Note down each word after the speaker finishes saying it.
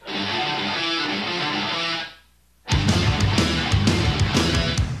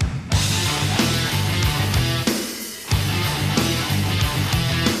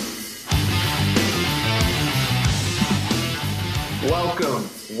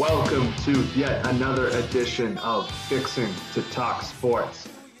Welcome to yet another edition of Fixing to Talk Sports.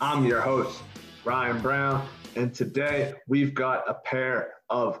 I'm your host, Ryan Brown, and today we've got a pair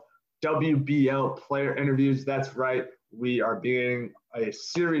of WBL player interviews. That's right, we are beginning a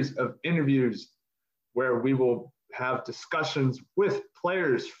series of interviews where we will have discussions with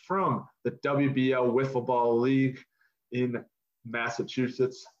players from the WBL Wiffle Ball League in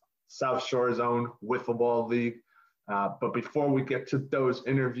Massachusetts, South Shore Zone Wiffle Ball League. But before we get to those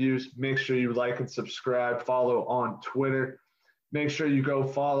interviews, make sure you like and subscribe, follow on Twitter. Make sure you go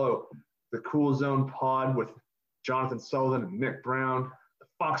follow the Cool Zone Pod with Jonathan Sullivan and Nick Brown, the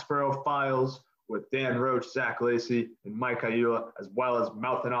Foxborough Files with Dan Roach, Zach Lacey, and Mike Ayula, as well as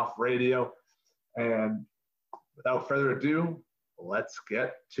Mouthin' Off Radio. And without further ado, let's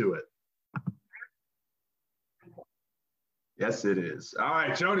get to it. Yes, it is. All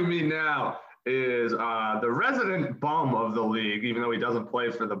right, joining me now is the resident bum of the league, even though he doesn't play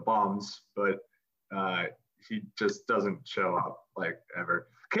for the Bums, but he just doesn't show up like ever.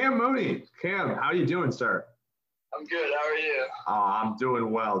 Cam Mooney. Cam, how you doing, sir? I'm good. How are you? I'm doing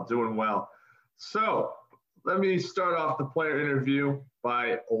well. So let me start off the player interview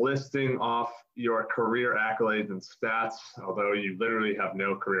by listing off your career accolades and stats, although you literally have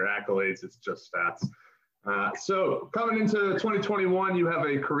no career accolades, it's just stats. So coming into 2021, you have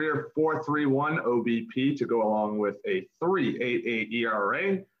a career 4.31 OBP to go along with a 3.88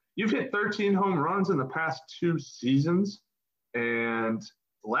 ERA. You've hit 13 home runs in the past 2 seasons, and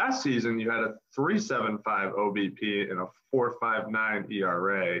last season you had a 3.75 OBP and a 4.59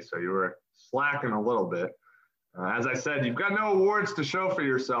 ERA, so you were slacking a little bit. As I said, you've got no awards to show for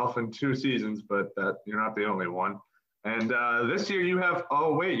yourself in 2 seasons, but you're not the only one. And this year you have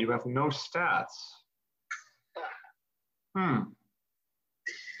you have no stats. Do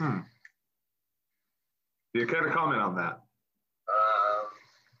you care to comment on that?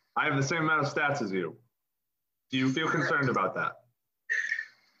 I have the same amount of stats as you. Do you feel concerned about that?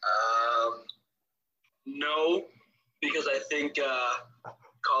 No, because I think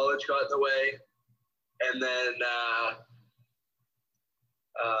college got in the way, and then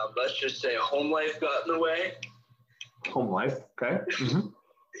let's just say home life got in the way. Home life, okay. Mm-hmm.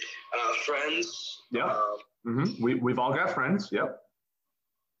 Friends. Yeah. We've all got friends. Yep.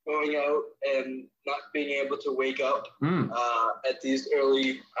 Going out and not being able to wake up at these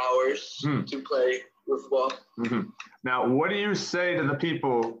early hours to play football. Now, what do you say to the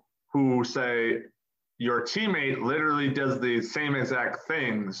people who say your teammate literally does the same exact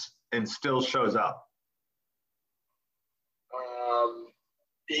things and still shows up?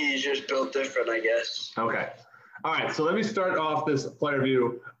 He's just built different, I guess. Okay. All right. So let me start off this player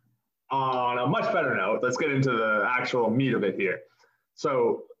view on a much better note. Let's get into the actual meat of it here.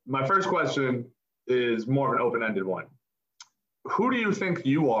 So my first question is more of an open-ended one. Who do you think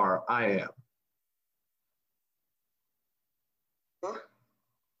you are, I am? Huh?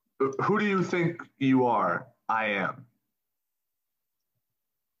 Who do you think you are, I am?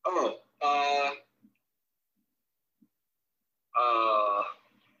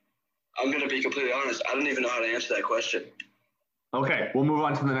 I'm going to be completely honest. I don't even know how to answer that question. Okay, we'll move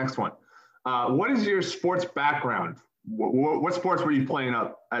on to the next one. What is your sports background? What sports were you playing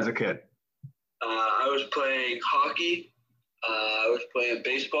up as a kid? I was playing hockey. I was playing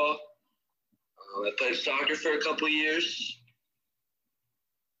baseball. I played soccer for a couple of years.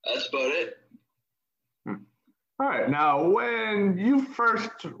 That's about it. All right. Now, when you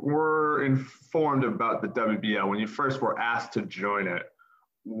first were informed about the WBL, when you first were asked to join it,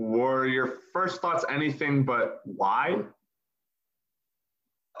 were your first thoughts anything but why?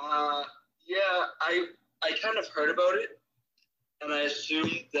 Yeah, I kind of heard about it, and I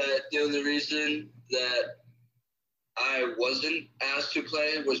assumed that the only reason that I wasn't asked to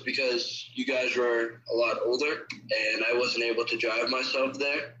play was because you guys were a lot older, and I wasn't able to drive myself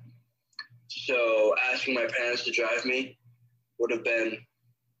there. So asking my parents to drive me would have been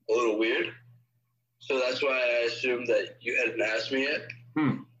a little weird. So that's why I assumed that you hadn't asked me yet.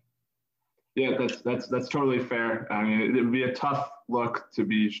 Yeah, that's totally fair. I mean, it would be a tough look to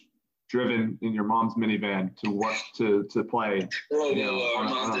be driven in your mom's minivan to work to play. Our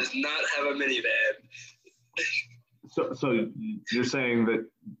mom does not have a minivan. So you're saying that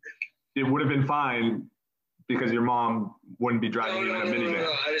it would have been fine because your mom wouldn't be driving you in a minivan?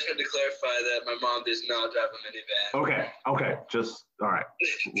 No. I just had to clarify that my mom does not drive a minivan. Okay. Just all right.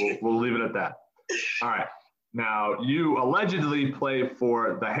 We'll leave it at that. All right. Now, you allegedly play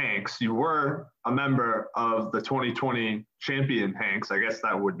for the Hanks. You were a member of the 2020 champion Hanks. I guess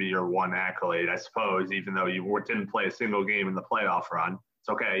that would be your one accolade, I suppose, even though you didn't play a single game in the playoff run. It's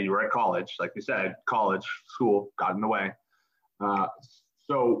okay. You were at college. Like you said, college, school got in the way.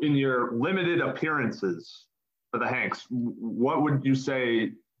 So in your limited appearances for the Hanks, what would you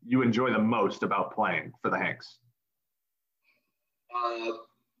say you enjoy the most about playing for the Hanks?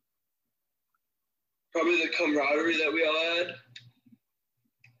 Probably the camaraderie that we all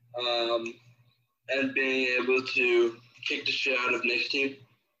had, and being able to kick the shit out of Nick's team.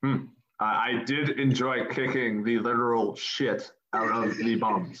 I did enjoy kicking the literal shit out of the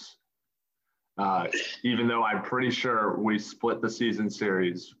Bums, even though I'm pretty sure we split the season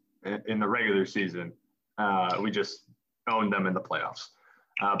series in the regular season. We just owned them in the playoffs.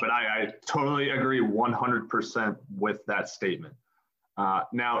 But I totally agree 100% with that statement.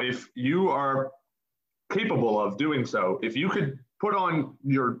 Now, if you are capable of doing so, if you could put on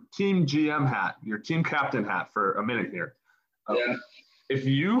your team GM hat, your team captain hat for a minute here. If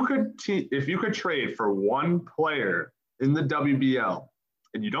you could trade for one player in the WBL,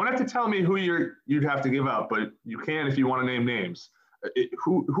 and you don't have to tell me who you'd have to give up, but you can if you want to name names.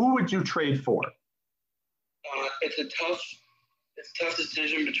 Who would you trade for? It's a tough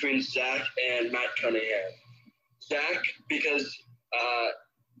decision between Zach and Matt Cunningham. Zach because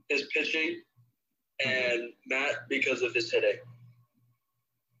his pitching, and Matt because of his hitting.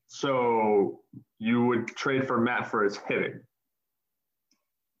 So you would trade for Matt for his hitting?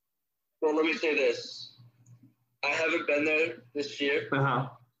 Well, let me say this. I haven't been there this year. But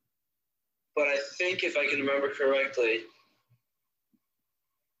I think if I can remember correctly,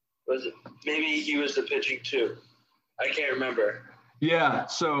 maybe he was the pitching too. I can't remember. Yeah,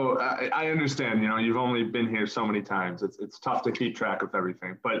 so I understand. You've only been here so many times. It's tough to keep track of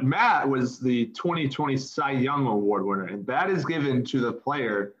everything. But Matt was the 2020 Cy Young Award winner, and that is given to the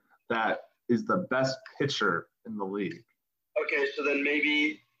player that is the best pitcher in the league. Okay, so then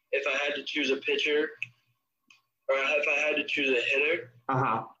maybe if I had to choose a pitcher, or if I had to choose a hitter,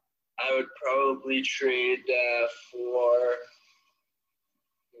 I would probably trade for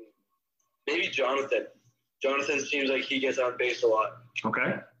maybe Jonathan. Jonathan seems like he gets on base a lot.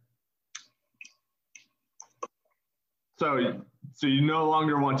 Okay. So you no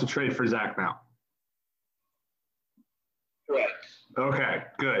longer want to trade for Zach now? Correct. Okay,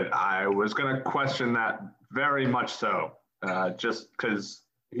 good. I was going to question that very much so, just because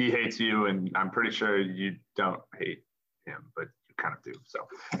he hates you, and I'm pretty sure you don't hate him, but you kind of do. So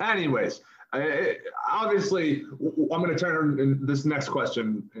anyways, obviously, I'm going to turn this next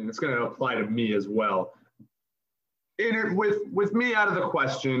question, and it's going to apply to me as well. With me out of the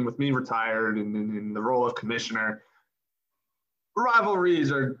question, with me retired and in the role of commissioner,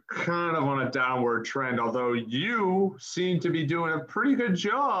 rivalries are kind of on a downward trend, although you seem to be doing a pretty good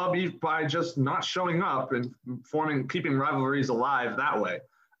job by just not showing up and keeping rivalries alive that way.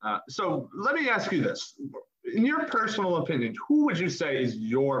 So let me ask you this. In your personal opinion, who would you say is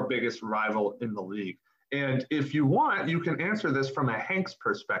your biggest rival in the league? And if you want, you can answer this from a Hanks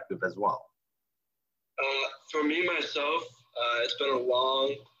perspective as well. For me, myself, it's been a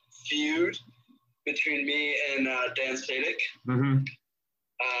long feud between me and Dan Sadik.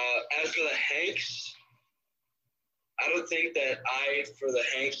 As for the Hanks, I don't think that for the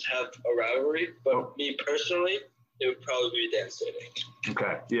Hanks, have a rivalry, but me personally, it would probably be Dan Sadik.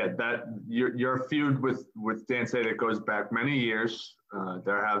 Okay, yeah, that your feud with Dan Sadik goes back many years.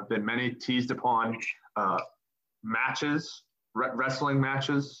 There have been many teased upon matches, wrestling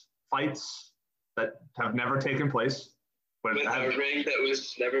matches, fights that have never taken place. But with a ring that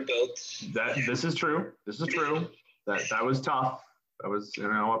was never built. This is true. That was tough. That was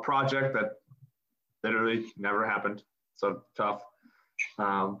a project that literally never happened. So tough.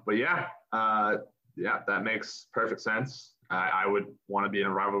 But that makes perfect sense. I would want to be in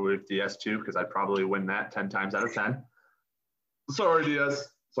a rivalry with DS too, because I'd probably win that 10 times out of 10. Sorry, DS.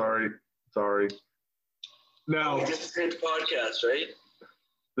 Sorry. Now, this is his podcast, right?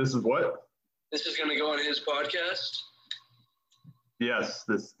 This is what? This is going to go on his podcast? Yes,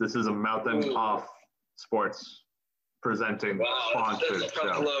 this is a Mountain Off Sports presenting sponsored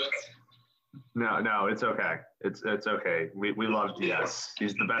show. No, it's okay. It's okay. We love DS.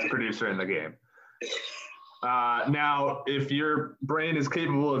 He's the best producer in the game. Now, if your brain is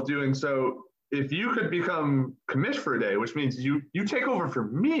capable of doing so, if you could become commish for a day, which means you take over for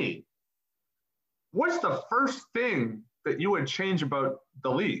me, what's the first thing that you would change about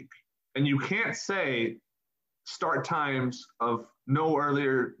the league? And you can't say start times of no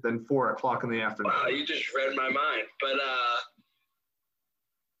earlier than 4 o'clock in the afternoon. Wow, you just read my mind. But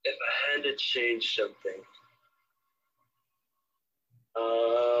if I had to change something,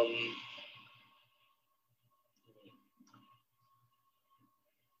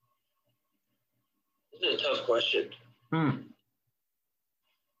 this is a tough question.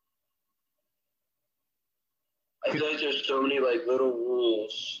 I I feel like there's so many like little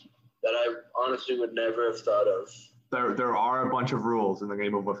rules that I honestly would never have thought of. There are a bunch of rules in the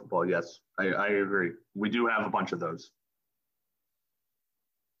game of football. Yes, I agree. We do have a bunch of those.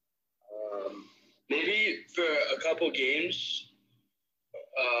 Maybe for a couple games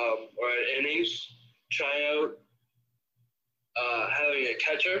or innings, try out having a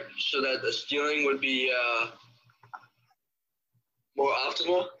catcher so that the stealing would be more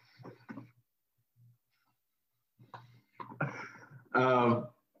optimal.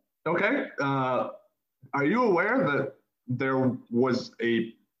 Okay. Are you aware that there was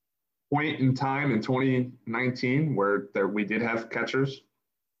a point in time in 2019 where we did have catchers,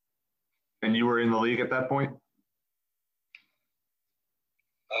 and you were in the league at that point?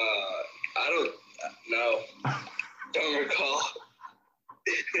 I don't know. Don't recall.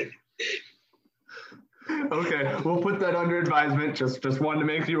 Okay, we'll put that under advisement. Just wanted to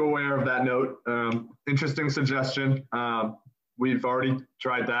make you aware of that note. Interesting suggestion. We've already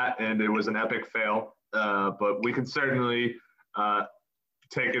tried that, and it was an epic fail. But we can certainly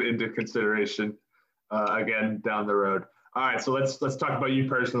take it into consideration again down the road. All right, so let's talk about you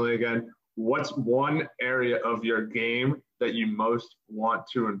personally again. What's one area of your game that you most want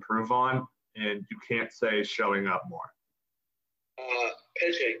to improve on, and you can't say showing up more?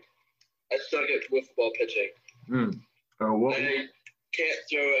 Pitching. I suck at football pitching. I can't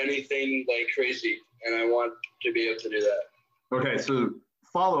throw anything like crazy, and I want to be able to do that. Okay, so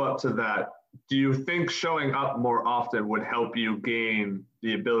follow up to that. Do you think showing up more often would help you gain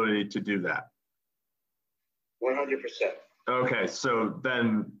the ability to do that? 100%. Okay, so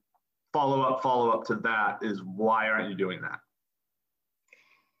then follow up to that is why aren't you doing that?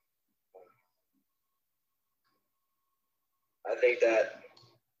 I think that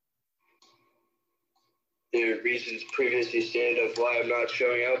the reasons previously stated of why I'm not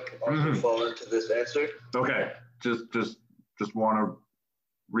showing up also fall into this answer. Okay, just want to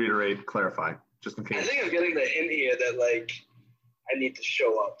reiterate, clarify, just in case. I think I'm getting the hint here that like I need to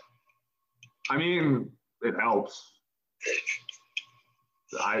show up. I mean, it helps.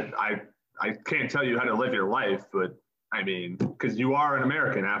 I can't tell you how to live your life, but I mean, because you are an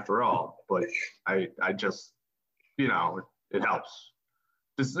American after all. But I just, it helps.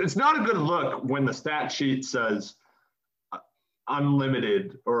 It's not a good look when the stat sheet says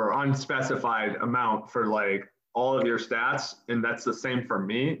unlimited or unspecified amount for like all of your stats, and that's the same for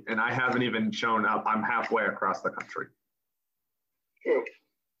me, and I haven't even shown up. I'm halfway across the country. True.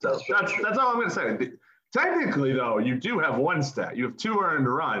 So that's all I'm going to say. Technically, though, you do have one stat. You have 2 earned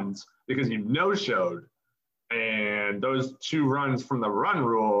runs because you no-showed, and those 2 runs from the run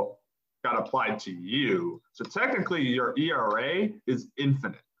rule got applied to you. So technically, your ERA is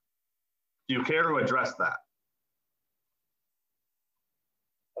infinite. Do you care to address that?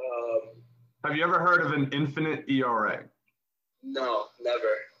 Have you ever heard of an infinite ERA? No,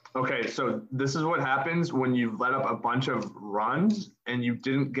 never. Okay, so this is what happens when you let up a bunch of runs and you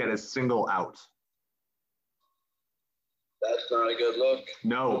didn't get a single out. That's not a good look.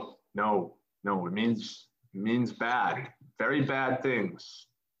 No. It means bad. Very bad things.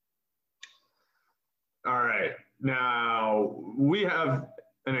 All right. Now, we have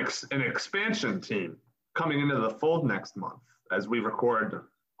an expansion team coming into the fold next month as we record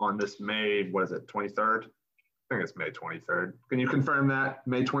on this May, 23rd? I think it's May 23rd. Can you confirm that,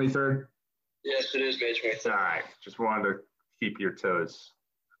 May 23rd? Yes, it is May 23rd. All right. Just wanted to keep you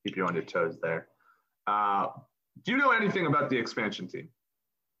on your toes there. Do you know anything about the expansion team?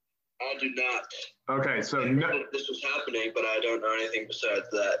 I do not. Okay, so this was happening, but I don't know anything besides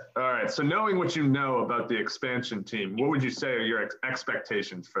that. All right, so knowing what you know about the expansion team, what would you say are your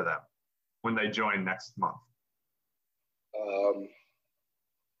expectations for them when they join next month?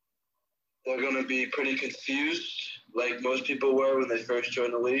 They're going to be pretty confused, like most people were when they first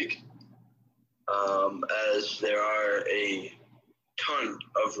joined the league, as there are a ton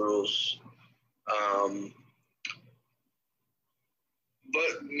of rules.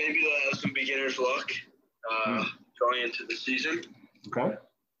 But maybe they'll have some beginner's luck going into the season. Okay.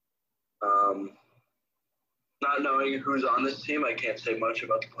 Not knowing who's on this team, I can't say much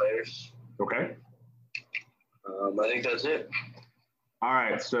about the players. Okay. I think that's it. All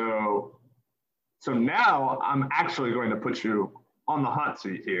right, so now I'm actually going to put you on the hot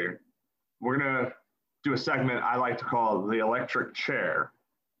seat here. We're going to do a segment I like to call the electric chair.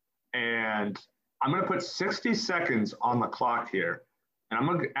 And I'm going to put 60 seconds on the clock here. And I'm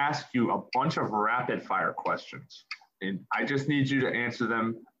going to ask you a bunch of rapid fire questions. And I just need you to answer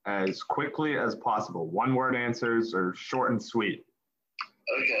them as quickly as possible. 1-word answers or short and sweet.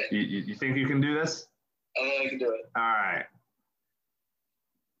 Okay. You think you can do this? I think I can do it. All right.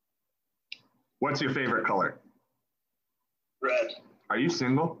 What's your favorite color? Red. Are you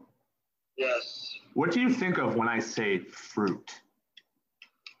single? Yes. What do you think of when I say fruit?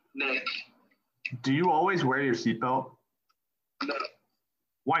 Nick. Do you always wear your seatbelt? No.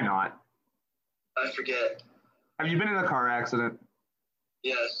 Why not? I forget. Have you been in a car accident?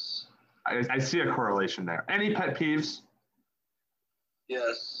 Yes. I see a correlation there. Any pet peeves?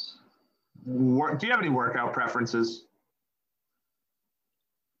 Yes. Do you have any workout preferences?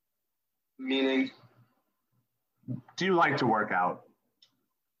 Meaning? Do you like to work out?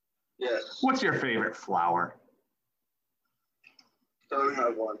 Yes. What's your favorite flower? Don't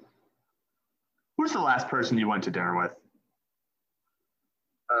have one. Who's the last person you went to dinner with?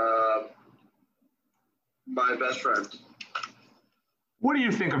 My best friend. What do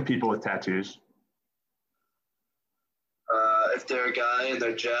you think of people with tattoos? If they're a guy and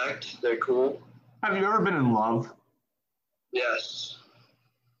they're jacked, they're cool. Have you ever been in love? Yes.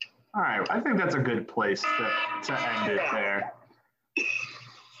 All right, I think that's a good place to end it there.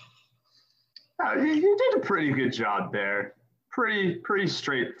 You did a pretty good job there. Pretty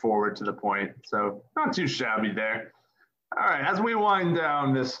straightforward to the point, so not too shabby there. All right, as we wind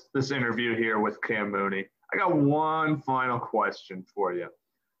down this interview here with Cam Mooney, I got one final question for you.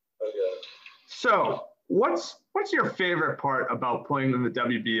 Okay. So, what's your favorite part about playing in the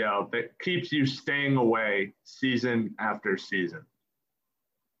WBL that keeps you staying away season after season?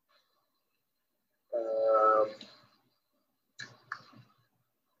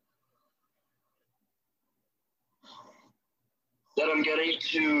 That I'm getting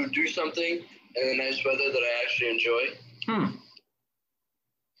to do something in the nice weather that I actually enjoy.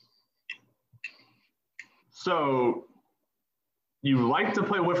 So you like to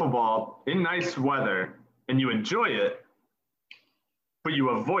play wiffle ball in nice weather and you enjoy it, but you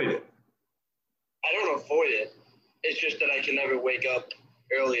avoid it. I don't avoid it. It's just that I can never wake up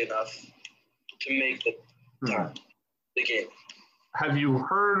early enough to make the game. Have you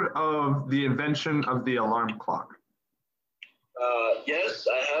heard of the invention of the alarm clock? Yes,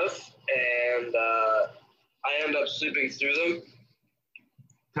 I have, and I end up sleeping through them.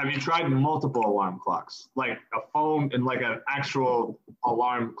 Have you tried multiple alarm clocks, like a phone and like an actual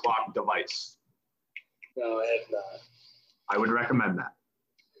alarm clock device? No, I have not. I would recommend that.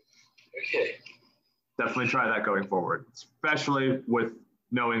 Okay. Definitely try that going forward, especially with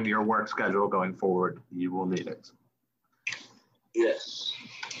knowing your work schedule going forward. You will need it. Yes.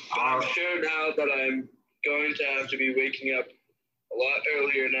 But I'm sure now that I'm going to have to be waking up a lot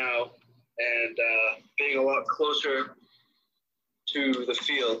earlier now and being a lot closer to the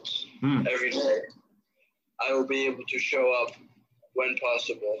field every day, I will be able to show up when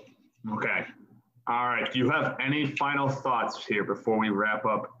possible. Okay. All right. Do you have any final thoughts here before we wrap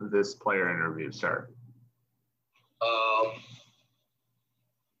up this player interview, sir?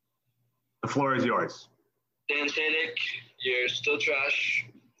 The floor is yours. Dan Sadik, you're still trash.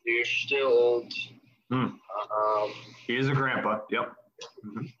 You're still old. He is a grandpa. Yep.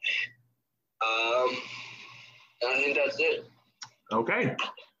 I think that's it. Okay.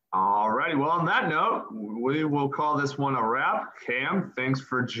 All righty. Well, on that note, we will call this one a wrap. Cam, thanks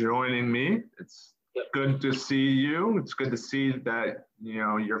for joining me. It's good to see you. It's good to see that,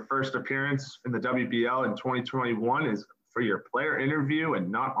 your first appearance in the WBL in 2021 is for your player interview and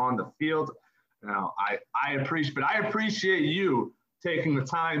not on the field. Now, I appreciate you taking the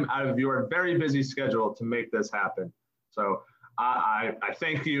time out of your very busy schedule to make this happen. So I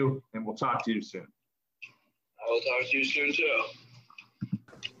thank you, and we'll talk to you soon. I will talk to you soon, too.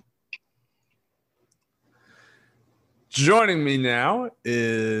 Joining me now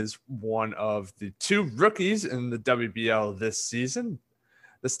is one of the two rookies in the WBL this season.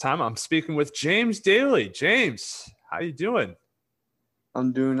 This time I'm speaking with James Daly. James, how you doing?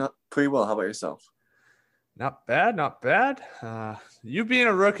 I'm doing pretty well. How about yourself? Not bad, not bad. You being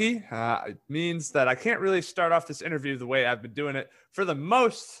a rookie it means that I can't really start off this interview the way I've been doing it for the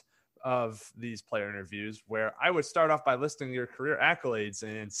most of these player interviews, where I would start off by listing your career accolades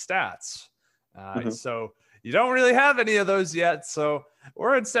and stats. So you don't really have any of those yet. So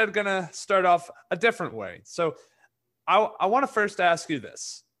we're instead going to start off a different way. So I want to first ask you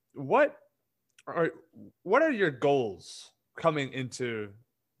this. What are your goals coming into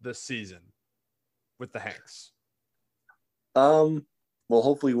the season with the Hanks? Well,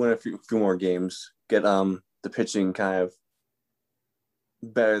 hopefully win a few more games, get the pitching kind of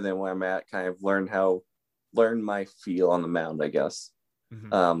better than where I'm at, kind of learn my feel on the mound, I guess.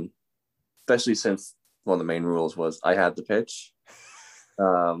 Especially since one of the main rules was I had to pitch.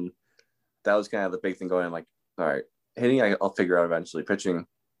 That was kind of the big thing going. I'm like, all right, hitting I'll figure out eventually. Pitching,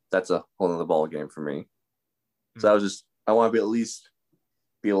 that's a whole nother ball game for me. So I want to be at least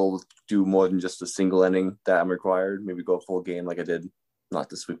be able to do more than just a single inning that I'm required. Maybe go a full game like I did, not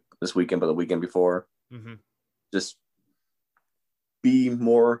this weekend, but the weekend before. Mm-hmm. Just be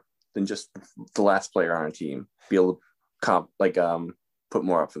more than just the last player on a team. Be able to put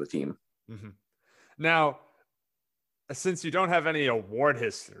more up for the team. Mm-hmm. Now, since you don't have any award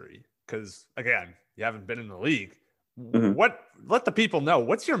history, because again, you haven't been in the league, let the people know,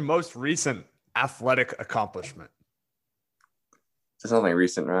 what's your most recent athletic accomplishment? It's nothing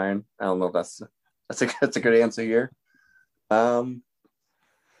recent, Ryan. I don't know if that's a good answer here. We're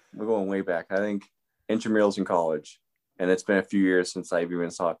going way back. I think intramurals in college, and it's been a few years since I've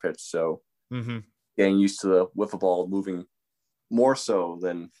even saw a pitch. So getting used to the wiffle ball moving more so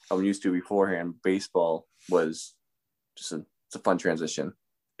than I'm used to beforehand. Baseball was just it's a fun transition.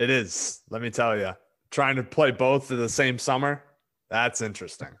 It is. Let me tell you, trying to play both in the same summer, that's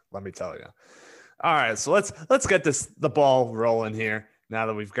interesting. Let me tell you. All right, so let's get the ball rolling here. Now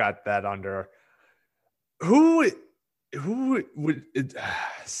that we've got that under, who would it,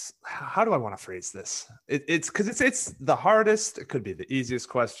 how do I want to phrase this? It's because it's the hardest. It could be the easiest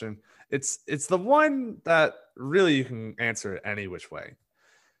question. It's the one that really you can answer it any which way.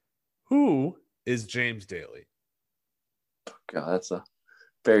 Who is James Daly? God, that's a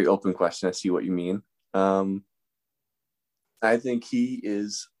very open question. I see what you mean. I think he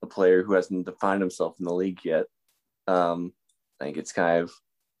is a player who hasn't defined himself in the league yet. I think it's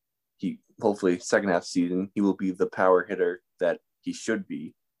he hopefully second half season, he will be the power hitter that he should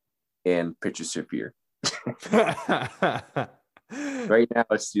be and pitches severe. Right now,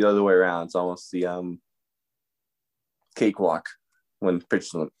 it's the other way around. It's almost the cakewalk when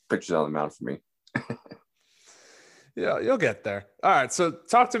pitches on the mound for me. Yeah, you'll get there. All right. So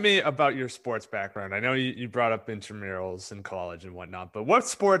talk to me about your sports background. I know you brought up intramurals in college and whatnot, but what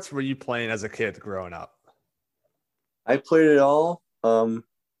sports were you playing as a kid growing up? I played it all.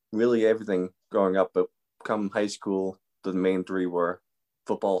 Really everything growing up, but come high school, the main three were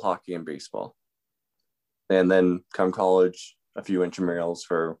football, hockey, and baseball. And then come college, a few intramurals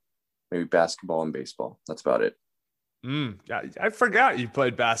for maybe basketball and baseball. That's about it. I forgot you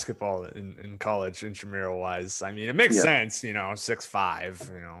played basketball in college, intramural wise. I mean, it makes sense,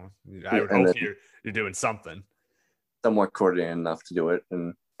 6'5", I would hope you're doing something. Somewhat coordinated enough to do it.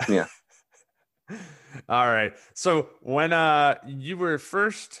 And yeah. All right. So when you were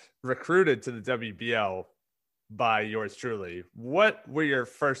first recruited to the WBL by yours truly, what were your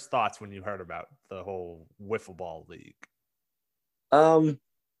first thoughts when you heard about the whole wiffle ball league?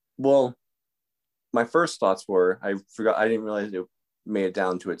 Well, my first thoughts were I didn't realize it made it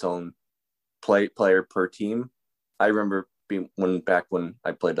down to its own player per team. I remember when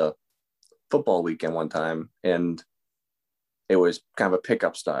I played a football weekend one time, and it was kind of a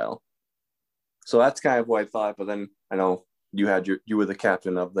pickup style. So that's kind of what I thought. But then I know you were the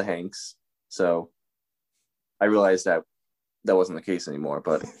captain of the Hanks, so I realized that wasn't the case anymore.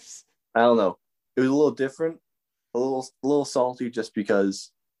 But I don't know. It was a little different, a little salty, just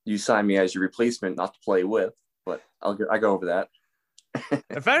because you signed me as your replacement, not to play with. But I go over that.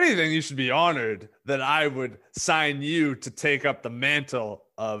 If anything, you should be honored that I would sign you to take up the mantle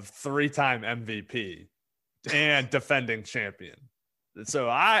of 3-time MVP and defending champion. So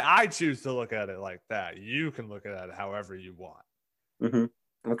I choose to look at it like that. You can look at it however you want. Mm-hmm.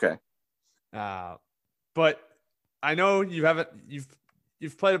 Okay. But I know you've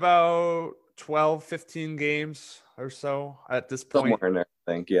played about 12, 15 games or so at this point. Somewhere in there,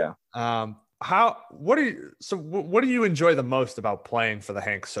 I think, yeah. What do you enjoy the most about playing for the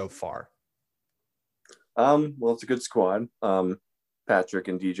Hanks so far? Well, it's a good squad. Patrick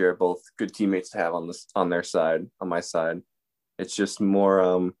and DJ are both good teammates to have on their side, on my side. It's just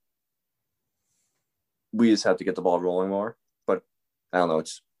more we just have to get the ball rolling more. But I don't know,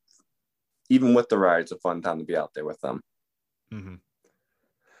 it's even with the ride, it's a fun time to be out there with them. Mm-hmm.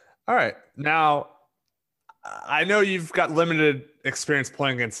 All right. Now, I know you've got limited experience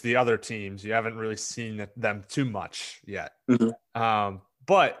playing against the other teams. You haven't really seen them too much yet. Mm-hmm.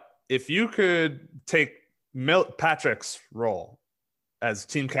 But if you could take Patrick's role as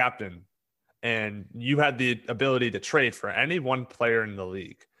team captain and you had the ability to trade for any one player in the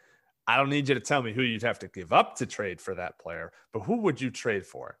league, I don't need you to tell me who you'd have to give up to trade for that player, but who would you trade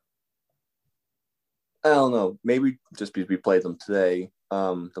for? I don't know. Maybe just because we played them today,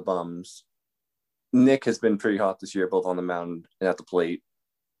 the Bums. Nick has been pretty hot this year, both on the mound and at the plate.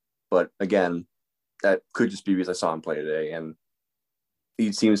 But again, that could just be because I saw him play today, and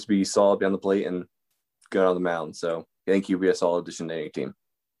he seems to be solid behind the plate and good on the mound. So I think he'd be a solid addition to any team.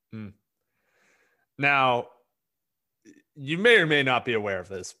 Now, you may or may not be aware of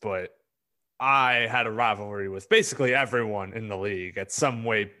this, but I had a rivalry with basically everyone in the league at some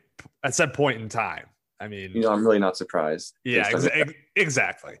point in time. I mean, I'm really not surprised. yeah,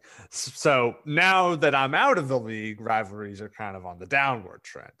 exactly. So now that I'm out of the league, rivalries are kind of on the downward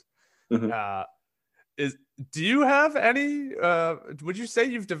trend. Mhm. Do you have any? Would you say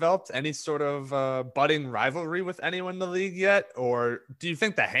you've developed any sort of budding rivalry with anyone in the league yet, or do you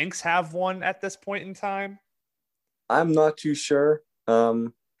think the Hanks have one at this point in time? I'm not too sure.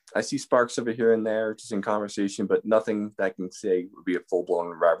 I see sparks of it here and there, just in conversation, but nothing that I can say would be a full blown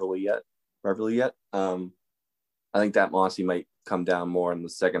rivalry yet. I think that Mossy might come down more in the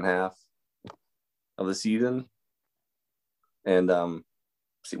second half of the season, and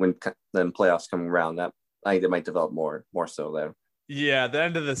see when then playoffs coming around. That I think it might develop more so there. Yeah, the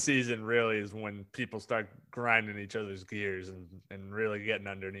end of the season really is when people start grinding each other's gears and really getting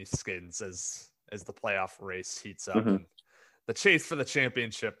underneath skins as the playoff race heats up and the chase for the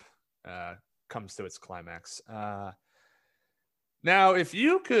championship comes to its climax. Now, if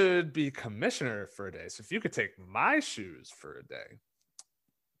you could be commissioner for a day, so if you could take my shoes for a day,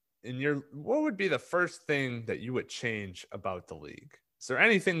 what would be the first thing that you would change about the league? Is there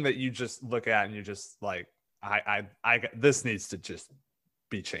anything that you just look at and you're just like, this needs to just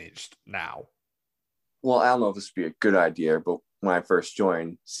be changed now? Well, I don't know if this would be a good idea, but when I first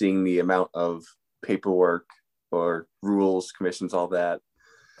joined, seeing the amount of paperwork or rules, commissions, all that,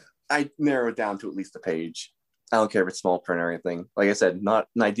 I narrow it down to at least a page. I don't care if it's small print or anything. Like I said, not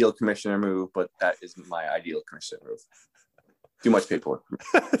an ideal commissioner move, but that is my ideal commissioner move. Too much paperwork.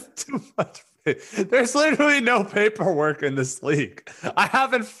 Too much. There's literally no paperwork in this league. I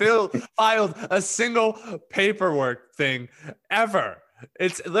haven't filed a single paperwork thing ever.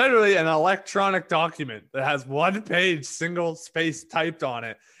 It's literally an electronic document that has one page, single space typed on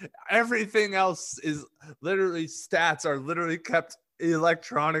it. Everything else is literally stats are literally kept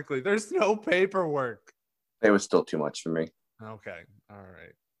electronically. There's no paperwork. It was still too much for me. Okay. All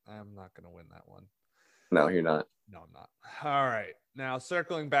right. I'm not going to win that one. No, you're not. No, I'm not. All right. Now,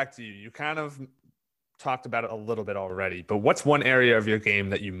 circling back to you, you kind of talked about it a little bit already, but what's one area of your game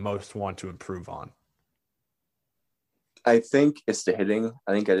that you most want to improve on? I think it's the hitting.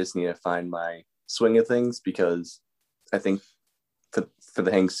 I think I just need to find my swing of things, because I think for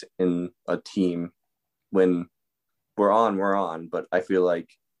the Hanks in a team, when we're on, but I feel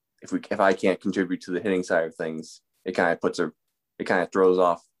like if I can't contribute to the hitting side of things, it kind of throws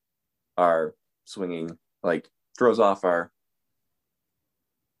off our swinging, like throws off our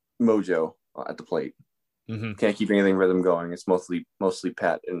mojo at the plate. Mm-hmm. Can't keep anything rhythm going. It's mostly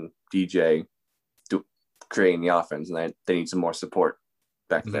Pat and DJ creating the offense, and they need some more support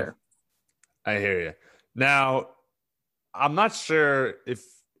back there. I hear you. Now, I'm not sure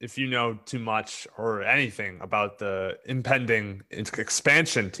if you know too much or anything about the impending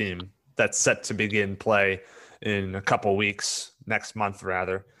expansion team that's set to begin play in a couple weeks, next month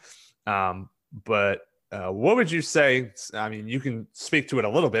rather. But what would you say? I mean, you can speak to it a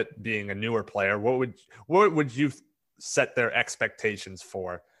little bit, being a newer player. What would you set their expectations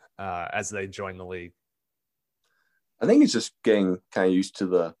for as they join the league? I think it's just getting kind of used to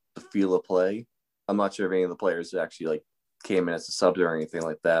the feel of play. I'm not sure if any of the players actually like came in as a sub or anything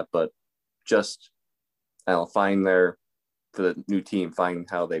like that, but just for the new team, find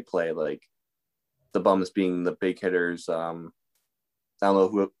how they play. Like the bums being the big hitters. I don't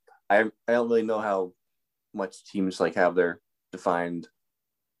know I don't really know how much teams like have their defined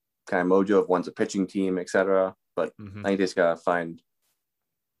kind of mojo if one's a pitching team, etc. But I think they just gotta find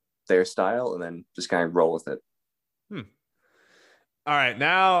their style and then just kind of roll with it. All right,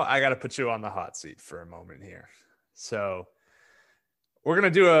 now I got to put you on the hot seat for a moment here. So we're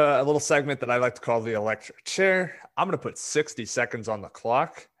going to do a little segment that I like to call the electric chair. I'm going to put 60 seconds on the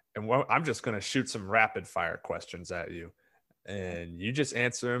clock, and I'm just going to shoot some rapid fire questions at you. And you just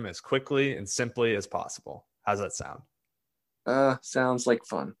answer them as quickly and simply as possible. How's that sound? Sounds like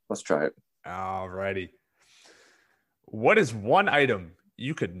fun. Let's try it. All righty. What is one item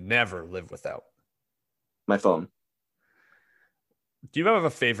you could never live without? My phone. Do you have a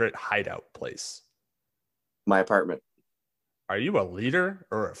favorite hideout place? My apartment. Are you a leader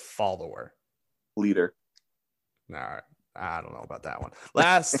or a follower? Leader. All right. I don't know about that one.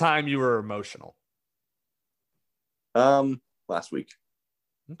 Last time you were emotional? Last week.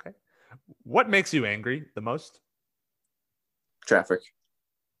 Okay. What makes you angry the most? Traffic.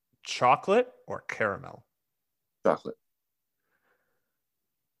 Chocolate or caramel? Chocolate.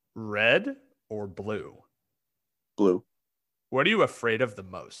 Red or blue? Blue. What are you afraid of the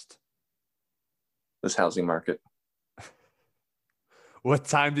most? This housing market. What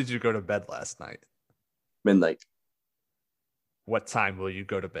time did you go to bed last night? Midnight. What time will you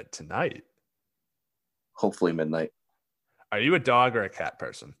go to bed tonight? hopefully midnight. Are you a dog or a cat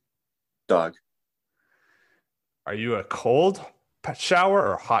person? Dog. Are you a cold shower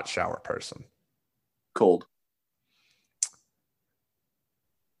or hot shower person? Cold.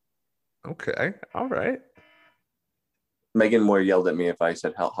 Okay. All right. Megan Moore yelled at me if I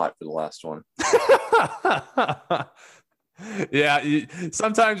said hot for the last one. Yeah,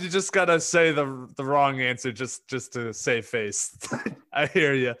 sometimes you just gotta say the wrong answer just to save face. I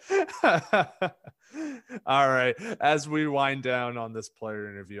hear you. All right, as we wind down on this player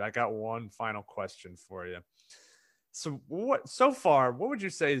interview, I got one final question for you. So far, what would you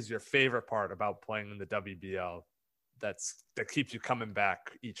say is your favorite part about playing in the WBL that keeps you coming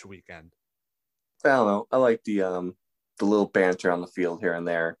back each weekend? I don't know. I like the little banter on the field here and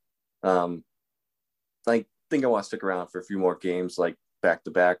there. I think I want to stick around for a few more games, like back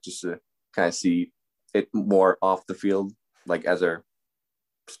to back, just to kind of see it more off the field, like as a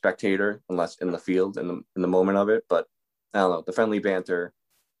spectator, unless in the field in the moment of it. But I don't know, the friendly banter,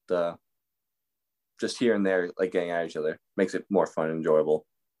 the just here and there, like getting at each other, makes it more fun and enjoyable.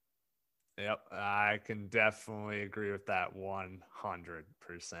 Yep, I can definitely agree with that 100%.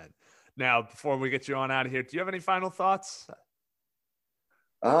 Now, before we get you on out of here, do you have any final thoughts?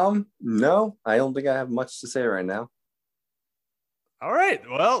 No, I don't think I have much to say right now. All right.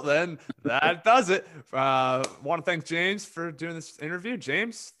 Well, then that does it. Want to thank James for doing this interview.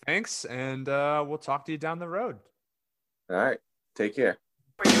 James, thanks. And we'll talk to you down the road. All right. Take care.